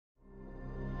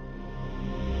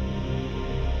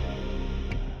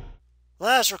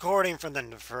Last recording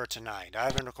for tonight.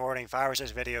 I've been recording 5 or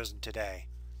 6 videos today.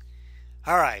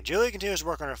 Alright, Julie continues to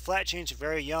work on her flat chain. She's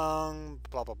very young,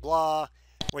 blah blah blah.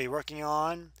 What are you working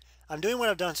on? I'm doing what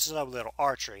I've done since I was little,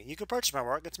 archery. You can purchase my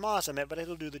work. It's modest, I admit, but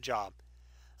it'll do the job.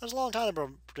 That's a long time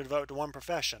to devote to one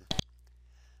profession.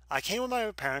 I came with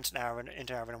my parents into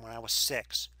Avernum when I was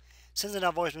 6. Since then,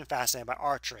 I've always been fascinated by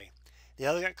archery. The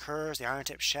elegant curves, the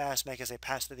iron-tipped shafts make as they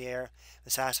pass through the air,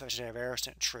 the satisfaction of every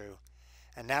instant true.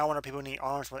 And now when our people need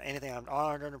arms more than anything, I'm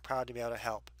honored and proud to be able to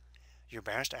help. You're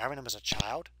banished to Avernum as a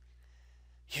child?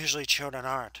 Usually children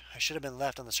aren't. I should have been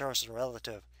left on the service as a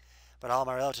relative, but all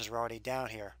my relatives were already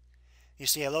down here. You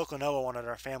see, a local noble wanted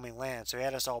our family land, so he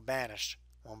had us all banished,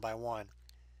 one by one.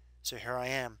 So here I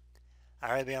am.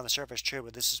 I may be on the surface true,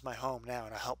 but this is my home now,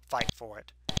 and I'll help fight for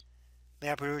it.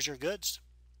 May I peruse your goods?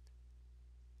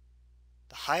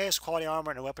 The highest quality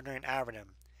armor and weaponry in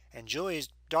Avernum, and Julie's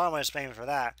Dharmon is famous for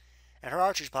that, and her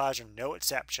archery supplies are no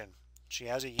exception. She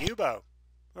has a U-bow.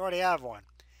 We already have one.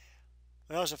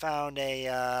 We also found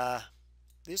this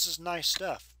is nice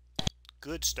stuff.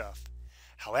 Good stuff.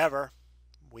 However,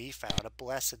 we found a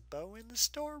blessed bow in the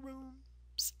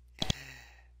storerooms.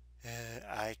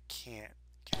 I can't.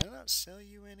 Can I not sell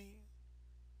you any?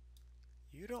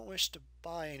 You don't wish to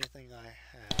buy anything I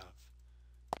have.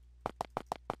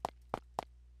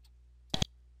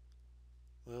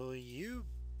 Will you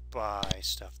buy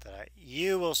stuff that I...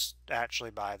 You will actually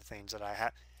buy the things that I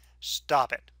have.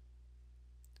 Stop it.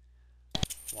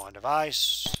 Wand of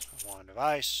ice. Wand of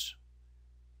ice.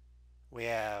 We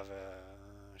have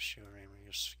shield ring,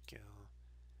 skill.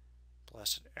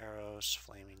 Blessed arrows,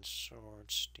 flaming sword,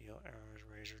 steel arrows,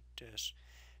 razor disc,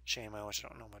 chainmail, which I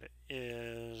don't know what it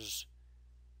is.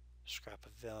 Scrap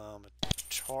of vellum, a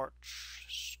torch,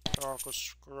 historical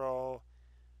scroll,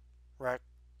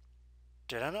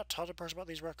 Did I not tell the person about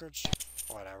these records?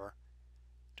 Whatever.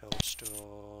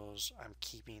 Toadstools. I'm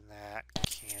keeping that.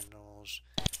 Candles.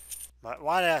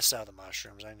 Why did I sell the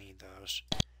mushrooms? I need those.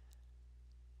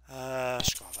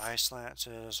 Scroll of ice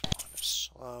lances. Wand of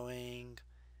slowing.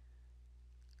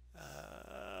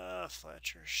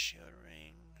 Fletcher's shield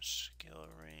ring. Skill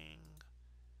ring.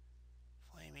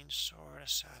 Flaming sword.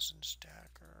 Assassin's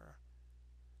dagger.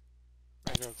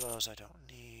 Regular gloves I don't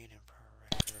need. Emperor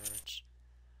records.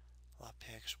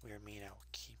 Lockpicks, weird meat, I will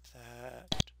keep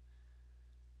that.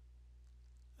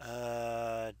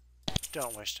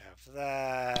 Don't wish to have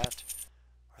that.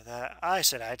 Or that. I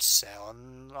said I'd sell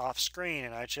them off screen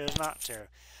and I chose not to.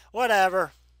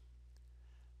 Whatever.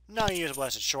 Not use a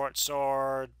blessed short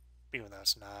sword. Even though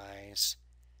that's nice.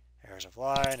 Arrows of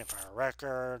light, Empire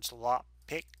records,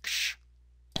 lockpicks.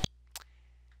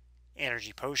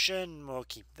 Energy potion, we'll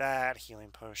keep that.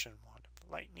 Healing potion, wand of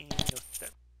lightning.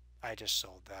 I just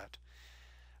sold that.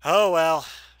 Oh well.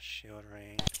 Shield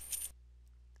ring.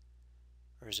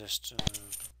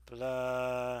 Resistance.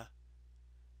 Blah.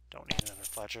 Don't need another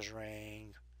Fletcher's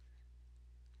ring.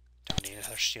 Don't need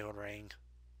another shield ring.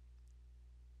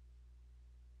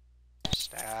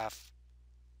 Staff.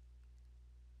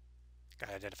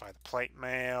 Gotta identify the plate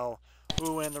mail.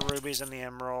 Ooh, and the rubies and the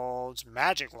emeralds.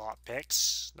 Magic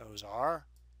lockpicks. Those are.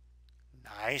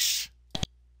 Nice.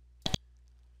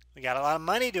 We got a lot of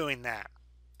money doing that.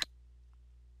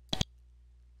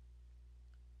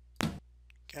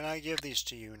 Can I give these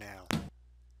to you now?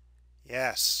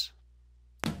 Yes.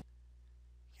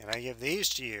 Can I give these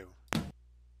to you?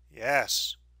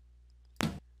 Yes.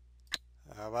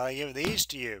 How about I give these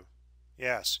to you?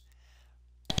 Yes.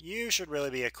 You should really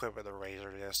be equipped with a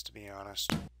razor disc, to be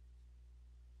honest.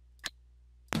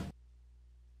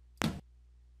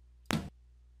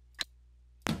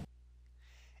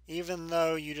 Even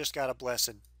though you just got a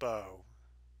blessed bow.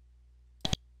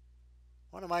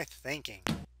 What am I thinking?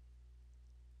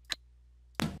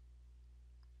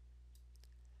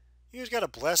 You just got a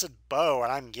blessed bow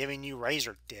and I'm giving you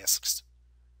razor discs.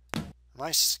 Am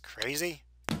I crazy?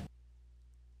 It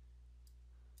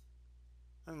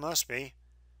must be.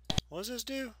 What does this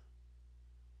do?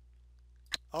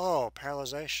 Oh,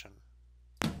 paralyzation.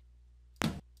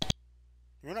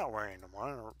 You're not wearing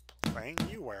one or playing.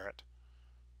 You wear it.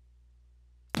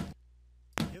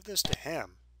 Give this to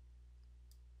him.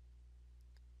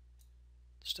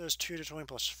 This does 2 to 20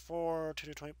 plus 4. 2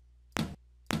 to 20.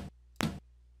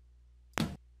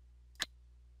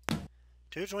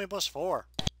 2 to 20 plus 4.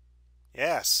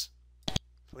 Yes.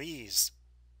 Please.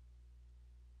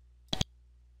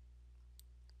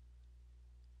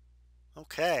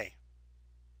 Okay.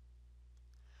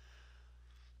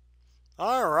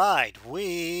 Alright,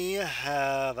 we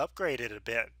have upgraded a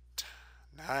bit.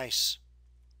 Nice.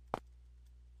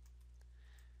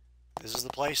 This is the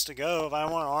place to go if I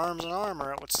want arms and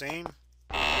armor, it would seem.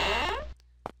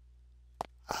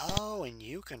 Oh, and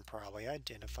you can probably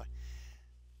identify.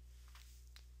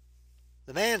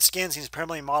 The man's skin seems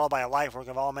permanently modeled by a life work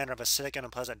of all manner of acidic and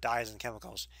unpleasant dyes and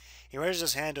chemicals. He raises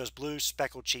his hand to his blue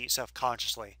speckled cheek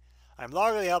self-consciously. I'm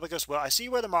largely Albicus Will. I see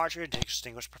where the march of your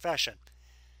distinguished profession.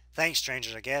 Thanks,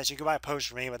 strangers, I guess. You can buy a post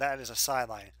for me, but that is a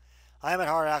sideline. I am at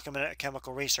heart a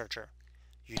chemical researcher.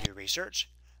 You do research?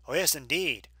 Oh, yes,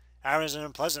 indeed. Avernum is an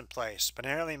unpleasant place, but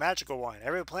inherently magical one.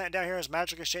 Every plant down here is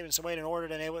magically shaped in some way in order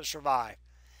to enable it to survive.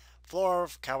 Floor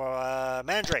of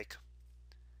mandrake.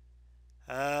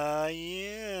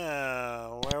 Yeah.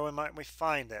 Where might we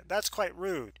find it? That's quite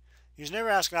rude. You should never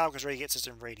ask an alchemist where he gets his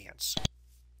ingredients.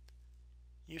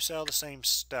 You sell the same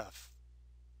stuff.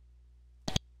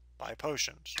 Buy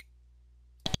potions.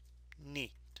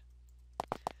 Neat.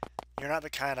 You're not the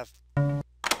kind of...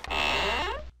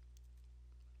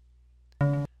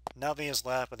 Nothing is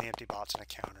left but the empty box on a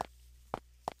counter.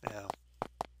 Yeah.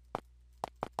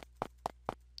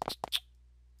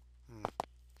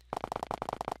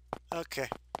 Okay.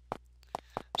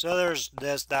 So there's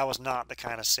this. That was not the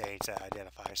kind of sage that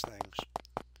identifies things.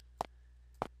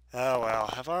 Oh well.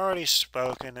 I've already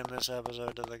spoken in this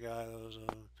episode to the guy that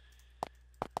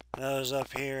was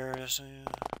up here.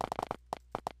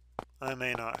 I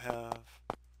may not have.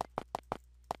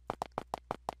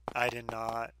 I did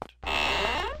not.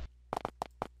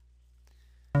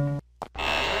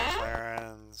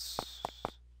 Clarence.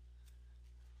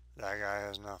 That guy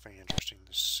has nothing interesting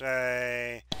to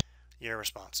say. Your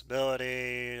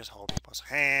responsibilities, hold people's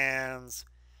hands.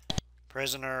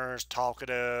 Prisoners,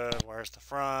 talkative, where's the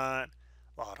front?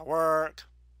 A lot of work.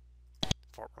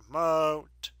 For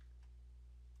remote.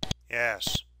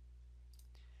 Yes.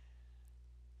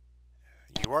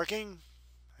 You working?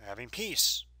 Having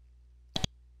peace.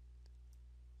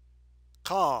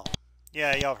 Calm.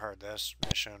 Yeah, y'all heard this.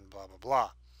 Mission, blah, blah,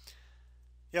 blah.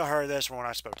 Y'all heard this from when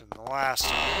I spoke to them the last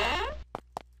time.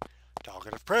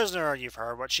 Talkative prisoner, you've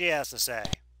heard what she has to say.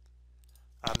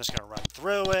 I'm just going to run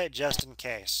through it just in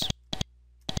case.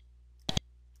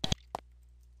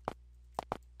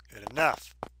 Good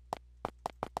enough.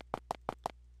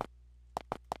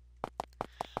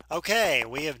 Okay,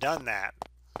 we have done that.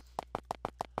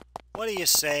 What do you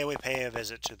say we pay a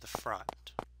visit to the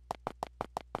front?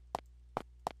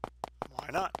 Why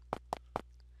not?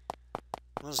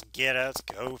 Let's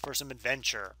go for some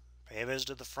adventure. Pay a visit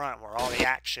to the front where all the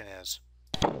action is.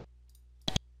 Of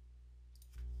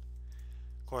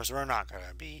course, we're not going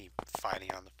to be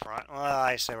fighting on the front. Well,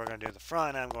 I say we're going to do the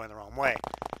front, and I'm going the wrong way.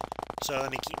 So let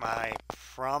me keep my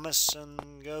promise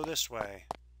and go this way.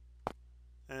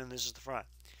 And this is the front.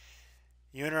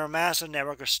 You enter a massive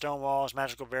network of stone walls,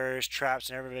 magical barriers, traps,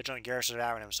 and every vigilant garrison of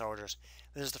Avernum soldiers.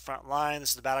 This is the front line.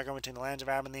 This is the battleground between the lands of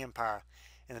Avernum and the Empire.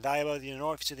 In the valley above the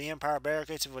north, you see the Empire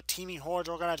barricades with teeming hordes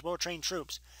of organized, well-trained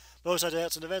troops. Both sides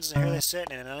of the defenses, and here they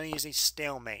sit in an uneasy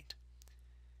stalemate.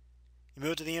 You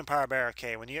move to the Empire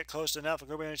barricade. When you get close enough, a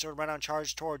group of enemies will run out and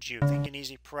charge towards you, thinking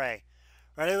easy prey.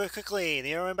 Run away quickly.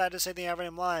 The arrow about to save the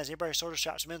Avernum lines. The Empire soldiers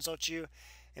shout some insults to you,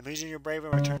 and losing your bravery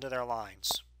and return to their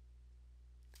lines.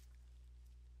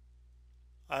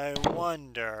 I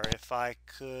wonder if I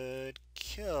could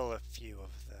kill a few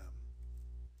of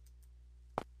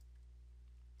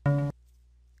them.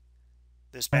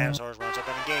 This band of soldiers runs up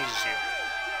and engages you.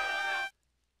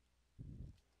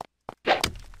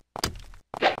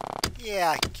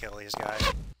 Yeah, I can kill these guys.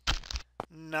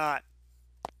 Not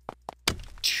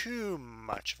too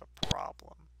much of a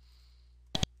problem.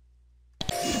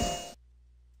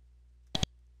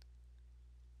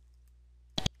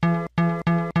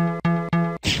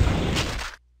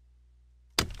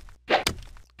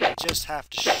 I just have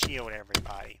to shield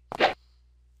everybody.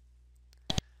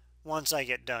 Once I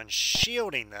get done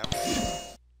shielding them,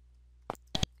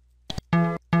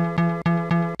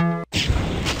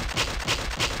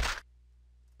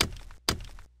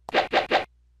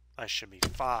 I should be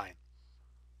fine.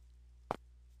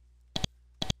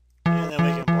 And then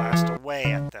we can blast away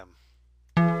at them.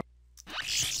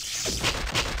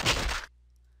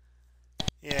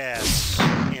 Yes,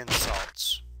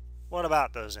 insults. What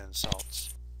about those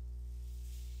insults?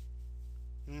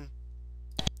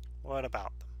 What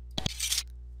about them?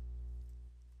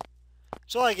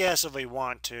 So I guess if we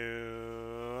want to,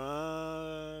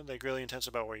 they really intense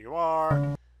about where you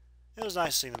are. It was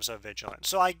nice seeing them so vigilant.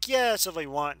 So I guess if we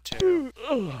want to,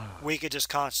 we could just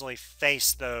constantly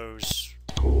face those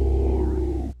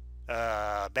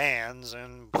bands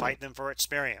and fight them for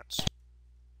experience.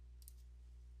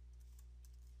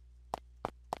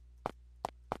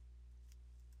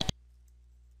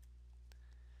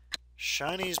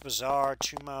 Shiny's Bazaar,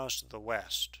 2 miles to the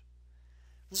west.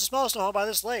 This is the smallest home by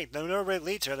this lake. Though no road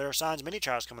leads here, there are signs many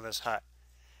trials come to this hut.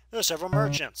 There are several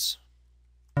merchants.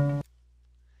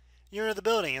 You enter the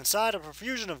building. Inside, a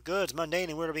profusion of goods, mundane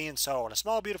and weird, are being sold. A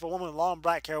small, beautiful woman with long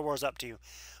black hair roars up to you.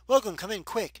 Welcome, come in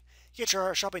quick. Get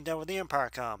your shopping done when the Empire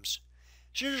comes.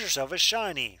 She introduces herself as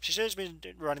Shiny. She says she's been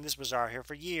running this bazaar here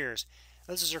for years.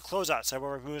 This is her closeout side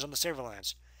where moves on the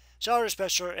Saverlands. Shout out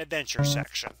special adventure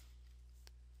section.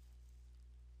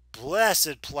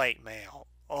 Blessed plate mail.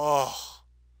 Oh.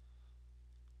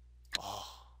 Oh.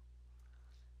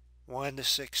 1 to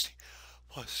 60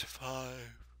 plus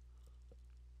 5.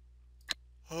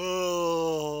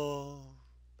 Oh.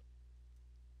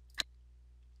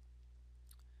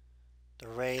 The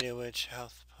rate at which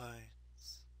health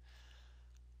points.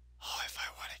 Oh, if I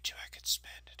wanted to, I could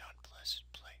spend it on blessed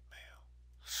plate mail.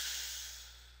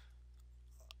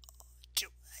 Do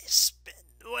I spend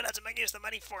what else am I use the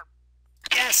money for?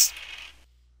 Yes!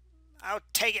 I'll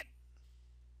take it.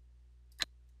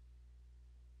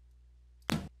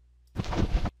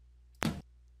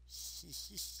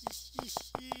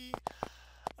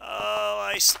 Oh,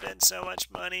 I spent so much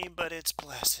money, but it's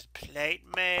blessed plate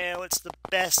mail. It's the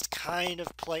best kind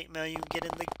of plate mail you can get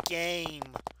in the game.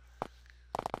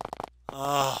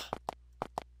 Oh.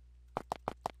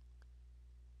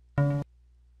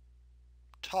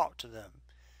 Talk to them.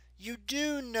 You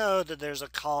do know that there's a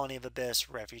colony of Abyss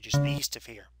refugees east of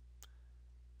here.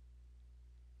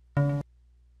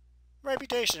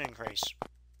 Reputation increase.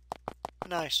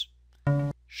 Nice.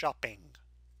 Shopping.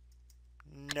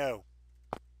 No.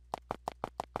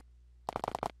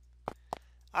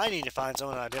 I need to find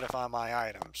someone to identify my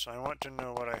items. I want to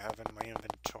know what I have in my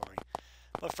inventory.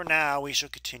 But for now, we shall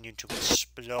continue to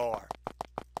explore.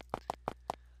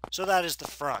 So that is the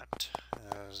front,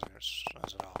 as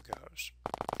it all goes.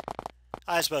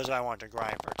 I suppose if I want to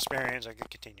grind for experience, I could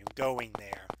continue going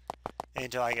there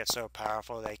until I get so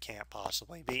powerful they can't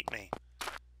possibly beat me.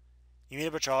 You meet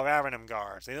a patrol of Avernum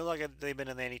guards. They look like they've been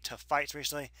in any tough fights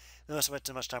recently. They must have spent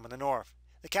too much time in the north.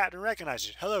 The captain recognizes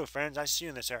you. Hello, friends. Nice to see you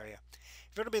in this area.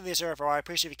 If you're going to be in this area for a while, I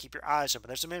appreciate if you keep your eyes open.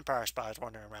 There's some Empire spies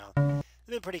wandering around.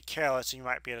 They've been pretty careless, and you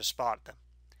might be able to spot them.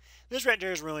 This red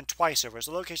deer is ruined twice over. It's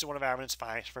the location of one of Avernum's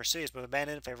first cities, but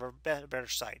abandoned in favor of better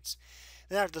sites.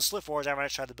 Then after the Slip Wars, Avernum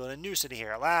tried to build a new city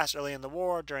here. At last, early in the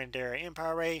war, during the Dairy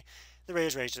Empire raid, the raid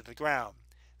was razed to the ground.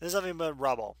 There's nothing but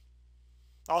rubble.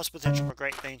 Also potential for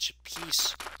great things should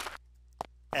peace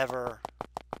ever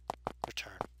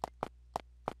return.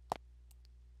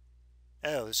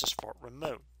 Oh, this is Fort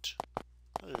Remote.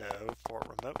 Hello, Fort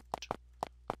Remote.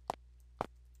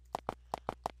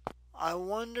 I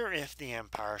wonder if the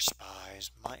Empire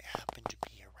spies might happen to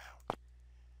be around.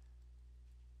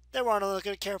 They weren't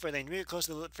looking carefully. They knew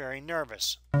closely, looked very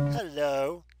nervous.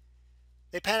 Hello.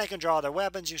 They panic and draw their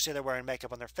weapons. You see they're wearing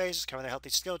makeup on their faces, covering their healthy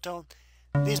skill tone.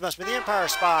 These must be the Empire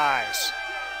spies.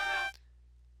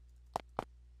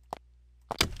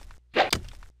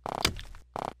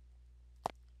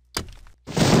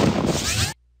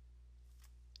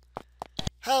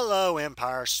 Hello,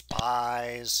 Empire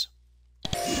spies.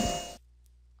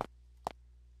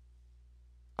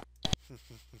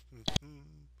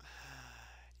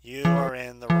 You are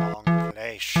in the wrong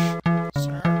place,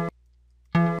 sir.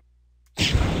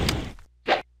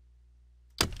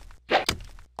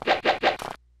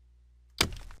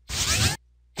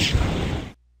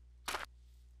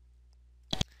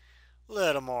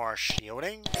 Little more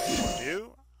shielding will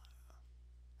do.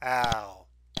 Ow.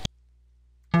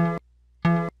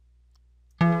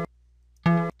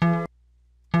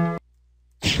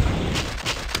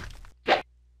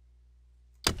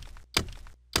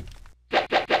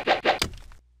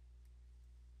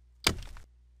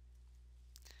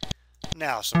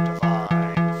 Now some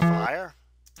divine fire.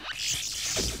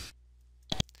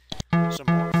 Some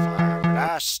more fire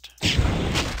blast.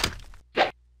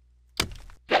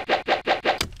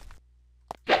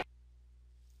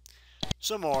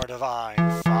 Some more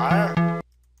divine fire.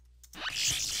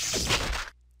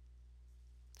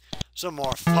 Some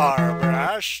more fire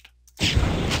blast.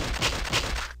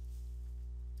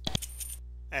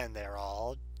 And they're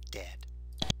all dead.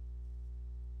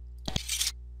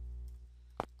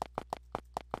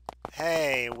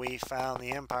 Hey, we found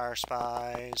the Empire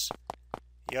spies.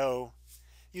 Yo.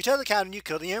 You tell the captain you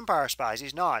killed the Empire spies. He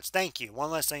nods. Thank you. One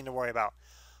less thing to worry about.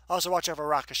 Also, watch out for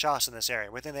Rakshas in this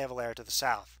area. We think they have a lair to the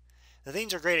south. The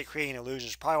things are great at creating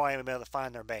illusions. Probably won't even be able to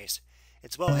find their base.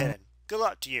 It's well hidden. Good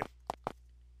luck to you.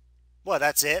 What,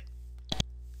 that's it?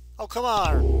 Oh, come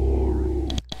on.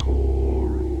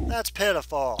 That's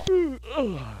pitiful.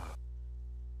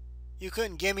 You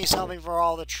couldn't give me something for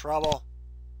all the trouble?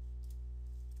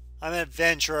 I'm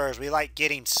adventurers. We like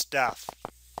getting stuff.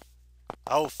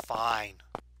 Oh, fine.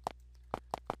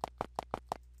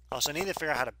 Also, I need to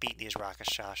figure out how to beat these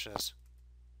Rakshasas.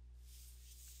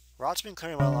 Rot's been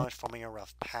clearing well along, forming a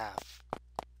rough path.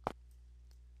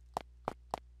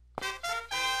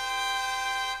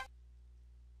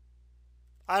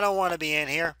 I don't want to be in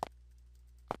here.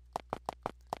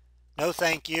 No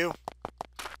thank you.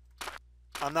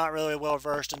 I'm not really well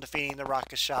versed in defeating the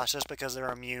Rakshasas because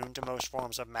they're immune to most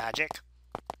forms of magic,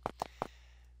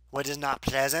 which is not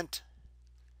pleasant.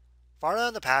 Far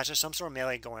down the patch, there's some sort of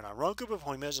melee going on. One group of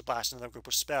humans is blasting another group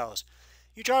with spells.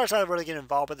 You try to really get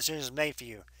involved, but the decision is made for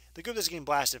you. The group that's getting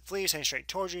blasted flees, heading straight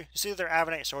towards you. You see that their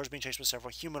Avernite swords being chased by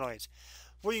several humanoids.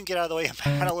 Before you can get out of the way, a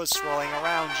battle is swirling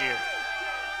around you.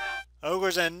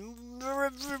 Ogres and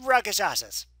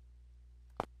Rakshasas.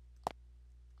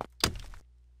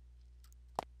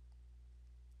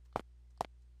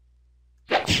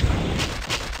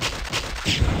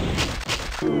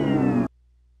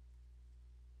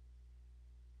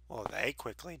 Well, they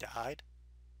quickly died.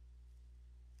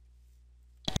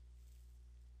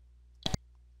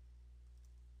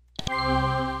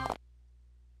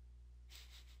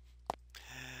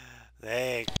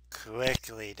 They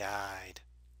quickly died.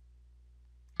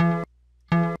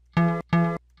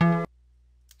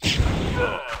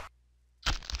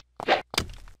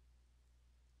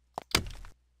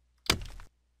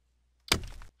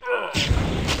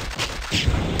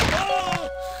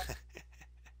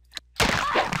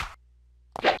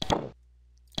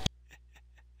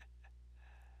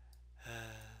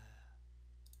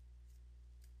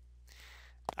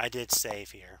 I did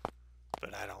save here,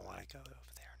 but I don't want to go over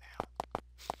there now.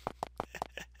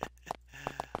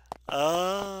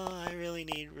 Oh, I really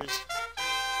need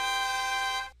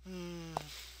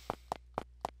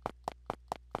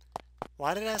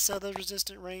Why did I sell those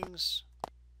resistant rings?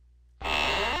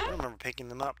 I don't remember picking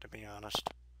them up, to be honest.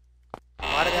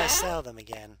 Why did I sell them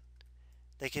again?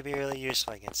 They could be really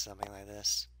useful against something like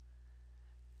this.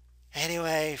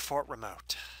 Anyway, Fort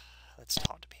Remote. Let's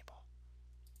talk to people.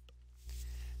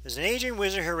 There's an aging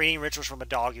wizard here reading rituals from a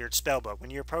dog-eared spellbook.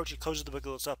 When you approach, he closes the book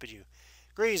and looks up at you.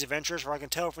 Greetings, adventurers, for I can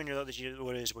tell from your look that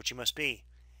what it is what you must be.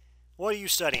 What are you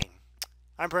studying?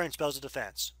 I'm preparing spells of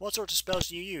defense. What sorts of spells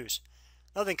do you use?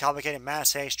 Nothing complicated,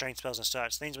 mass haste, strength spells and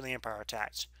such. Things when the Empire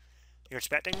attacks. You're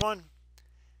expecting one?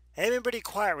 They've been pretty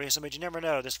quiet recently, but you never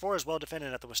know. This fort is well defended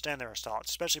enough to withstand their assaults,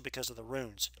 especially because of the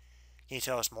runes. Can you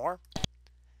tell us more?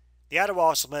 The outer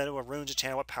wall is cemented with runes and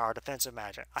channel with power defensive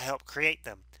magic. I help create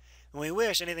them. When we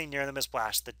wish, anything near them is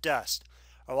blasted to dust.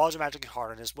 Our walls are magically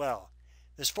hardened as well.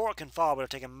 This fort can fall, but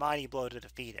it'll take a mighty blow to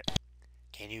defeat it.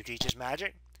 Can you teach us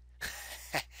magic?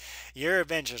 Your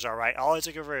adventures are right. Always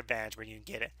looking for advantage when you can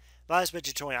get it. But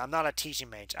I'm not a teaching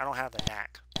mage. I don't have the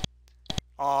knack.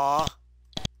 Aww.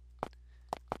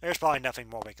 There's probably nothing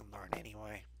more we can learn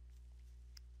anyway.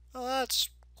 Well, that's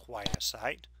quite a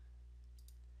sight.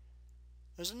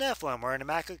 There's a Nephilim wearing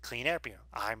immaculate clean apron.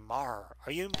 I'm Mar.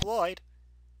 Are you employed?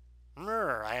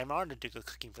 I am honored to do the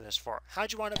cooking for this fort.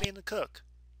 How'd you want to be in the cook?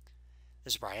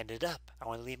 This is where I ended up. I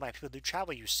want to leave my people to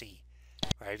travel, you see.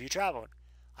 Where have you traveled?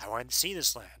 I wanted to see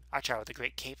this land. I traveled the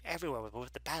Great Cape everywhere, but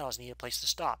with the battles, needed a place to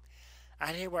stop.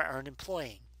 I here where I earned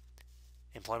employing.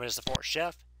 Employment as the fort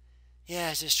chef?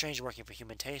 Yeah, it's just strange working for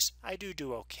human taste. I do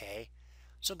okay.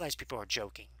 Sometimes people are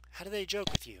joking. How do they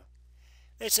joke with you?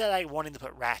 They said I wanted to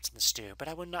put rats in the stew, but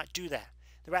I would not do that.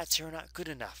 The rats here are not good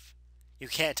enough. You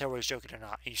can't tell whether he's joking or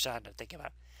not, and you started to think about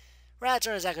it. Rats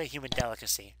aren't exactly a human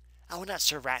delicacy. I would not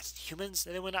serve rats to humans,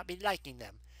 and they would not be liking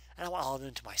them, and I want all of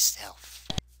them to myself.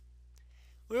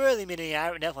 We were really meeting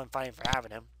Nephilim fighting for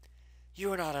Avernum.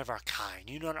 You are not of our kind.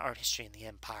 You know not our history in the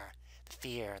Empire, the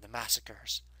fear, the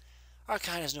massacres. Our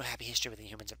kind has no happy history with the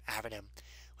humans of Avernum.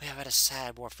 We have had a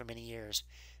sad war for many years.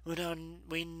 We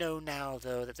know now,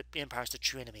 though, that the Empire is the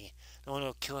true enemy, the one who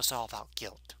will kill us all without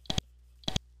guilt.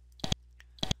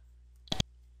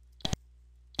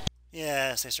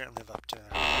 Yes, they certainly live up to it.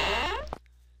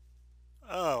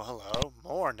 Oh, hello.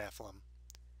 More Nephilim.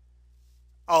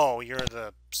 Oh, you're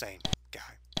the same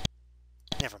guy.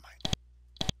 Never mind.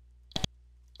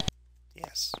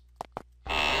 Yes.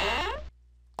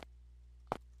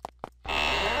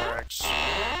 Barracks.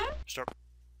 Stop.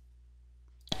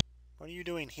 What are you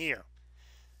doing here?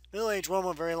 Middle-aged woman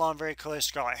with very long, very curly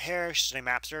scarlet hair. She's sitting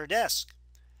maps at her desk.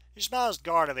 She smiles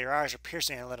guardedly. Her eyes are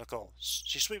piercing analytical.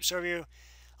 She sweeps over you.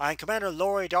 I am Commander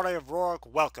Lori, daughter of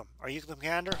Rourke. Welcome. Are you the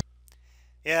commander?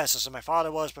 Yes, as my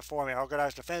father was before me. I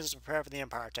organized defenses to prepare for the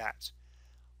Empire attacks.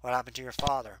 What happened to your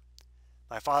father?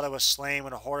 My father was slain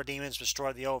when a horde of demons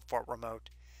destroyed the old Fort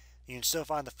Remote. You can still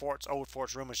find the old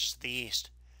fort's ruins just to the east.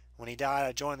 When he died,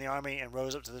 I joined the army and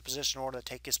rose up to the position in order to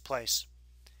take his place.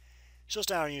 She looks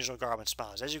down her usual garb and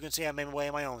smiles. As you can see, I made my way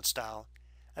in my own style.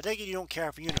 I take it you don't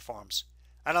care for uniforms.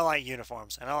 I don't like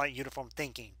uniforms, and I don't like uniform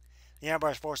thinking. The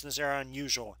Empire's forces in this area are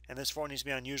unusual, and this fort needs to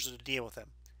be unusual to deal with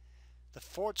them. The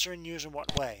forts are unusual in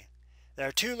what way? There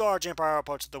are two large Empire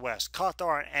outposts to the west,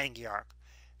 Kothar and Angiarch.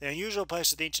 They are unusual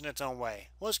places each in its own way.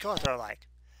 What is Kothar like?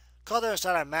 Kothar is a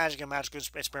site of magic and magical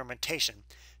experimentation.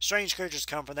 Strange creatures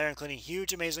come from there, including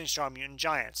huge, amazingly strong mutant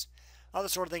giants. All the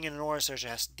sort of thing an Aurora Searcher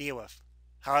has to deal with.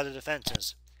 How are the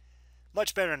defenses?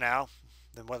 Much better now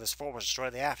than when this fort was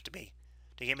destroyed. They have to be.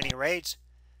 Do you get many raids?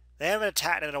 They haven't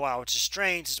attacked it in a while, which is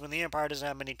strange, since when the Empire doesn't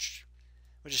have many.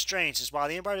 Which is strange, since while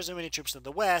the Empire doesn't have many troops to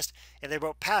the west, if they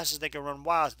broke passes, they could run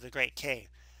wild through the Great Cave.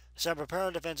 So prepare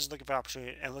our defenses, looking for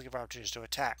opportunities to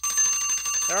attack.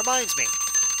 That reminds me.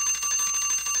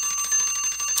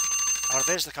 I want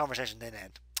to finish the conversation then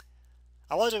end.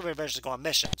 I was looking for Avengers to go on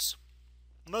missions.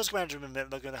 Most commanders have been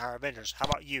looking to hire Avengers. How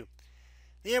about you?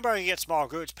 The Empire can get small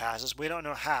groups passes, we don't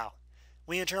know how.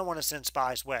 We in turn want to send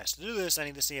spies west. To do this, I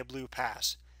need to see a blue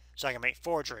pass, so I can make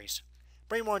forgeries.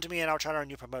 Bring one to me and I'll try to earn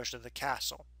you promotion to the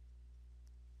castle.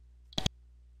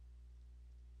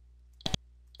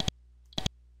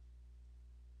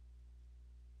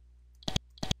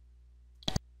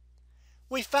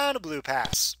 We found a blue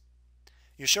pass.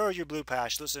 You show her your blue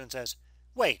pass. She looks at it and says,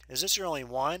 "Wait, is this your only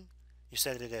one?" You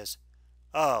said it is.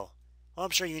 "Oh, well,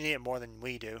 I'm sure you need it more than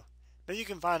we do. But you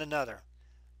can find another.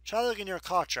 Try looking near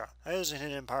Katra. There is a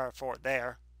hidden Empire fort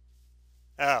there."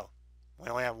 Oh, we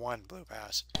only have one blue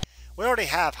pass. We already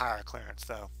have higher clearance,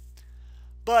 though.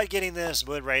 But getting this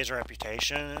would raise our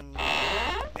reputation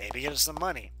and maybe get us some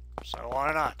money. So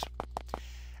why not?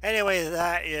 Anyway,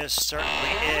 that is certainly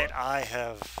it. I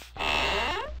have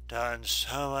done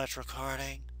so much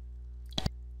recording.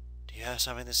 Do you have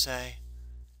something to say?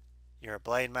 You're a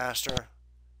blade master.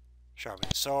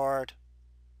 Sharpening sword.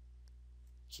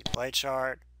 Keep blade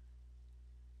sharp.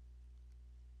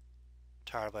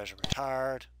 Tired blades are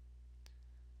retired.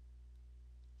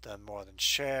 Done more than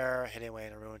share. Hidden away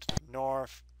in the ruins to the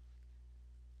north.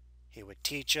 He would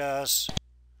teach us.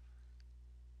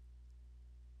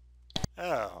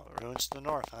 Oh, ruins to the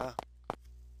north, huh?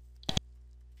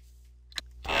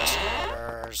 Guest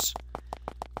quarters.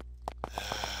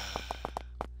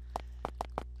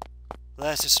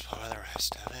 Let's explore the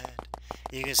rest of it.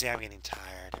 You can see I'm getting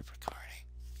tired of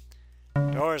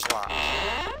recording. Door's locked.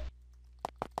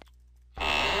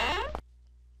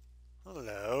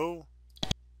 Hello.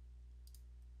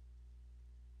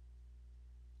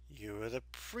 You are the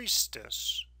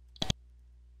priestess.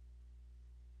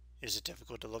 Is it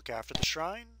difficult to look after the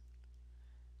shrine?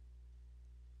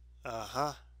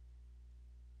 Uh-huh.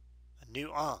 A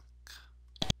new Ankh.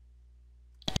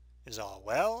 Is all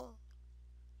well?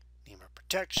 Need more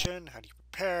protection? How do you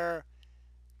prepare?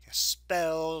 Cast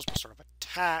spells? What sort of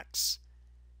attacks?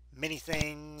 Many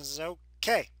things.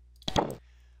 Okay.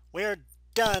 We're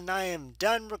done. I am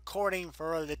done recording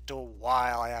for a little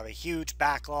while. I have a huge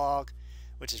backlog,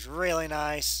 which is really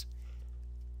nice.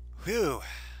 Whew.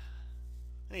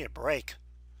 I need a break.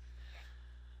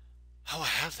 Oh, I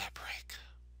have that break.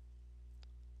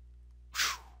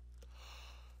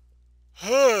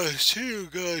 Whew. See you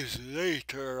guys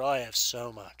later. I have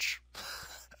so much.